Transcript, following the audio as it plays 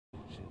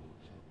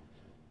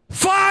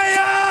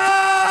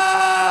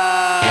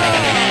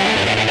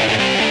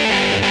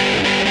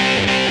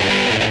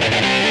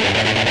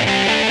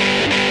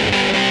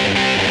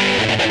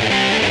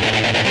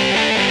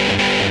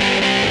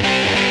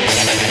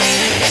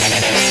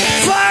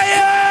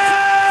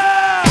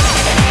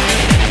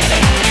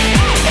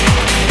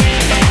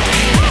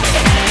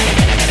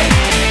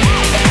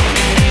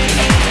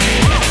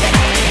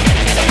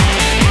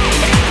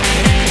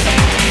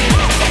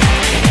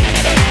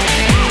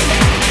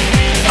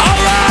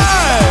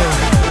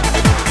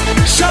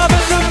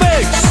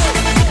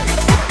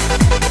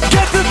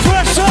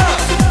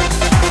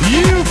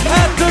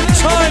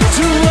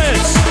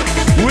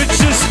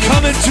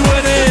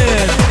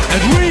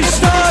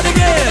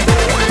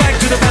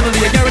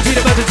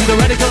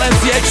radical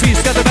MCHV,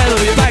 scat the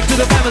melody. Back to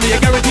the family, a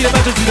guaranteed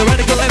emergency, the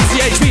radical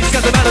MCHV,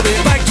 scat the melody.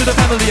 Back to the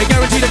family, a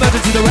guaranteed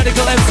emergency, the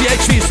radical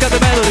MCHV, scat the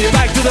melody.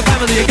 Back to the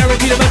family, a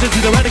guaranteed emergency,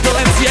 the radical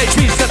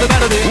MCHV, scat the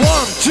melody.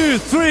 1, 2,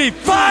 3,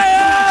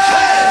 fire!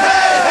 Hey,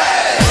 hey, hey!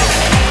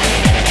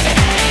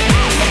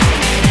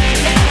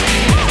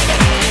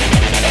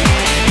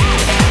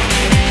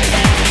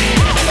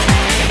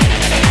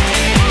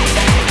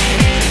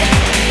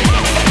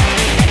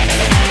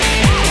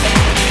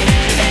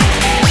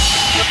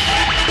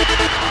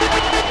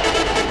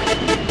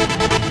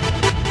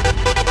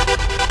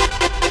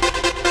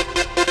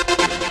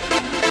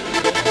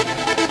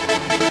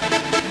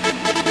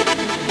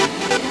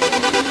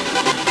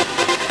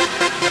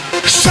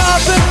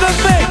 Sharpen the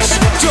mix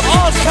to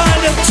all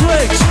kind of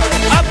tricks.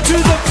 Up to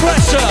the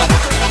pressure,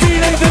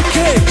 feeling the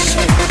kicks.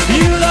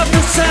 You love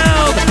the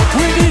sound,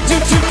 we need you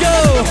to go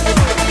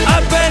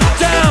up and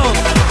down.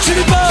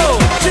 Chitty bow,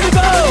 chitty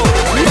bow.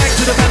 Back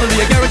to the family,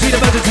 a guaranteed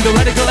emergency, the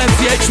radical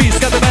MCHV,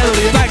 scat the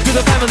melody. Back to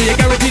the family, a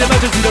guaranteed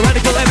emergency, the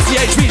radical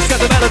MCHV, scat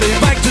the melody.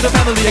 Back to the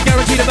family, a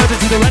guaranteed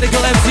emergency, the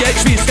radical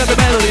MCHV, scat the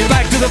melody.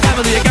 Back to the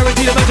family, a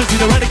guaranteed emergency,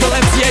 the radical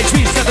MCHV,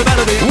 scat the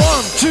melody.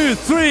 1, 2,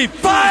 3,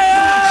 fire!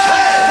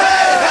 Hey, hey!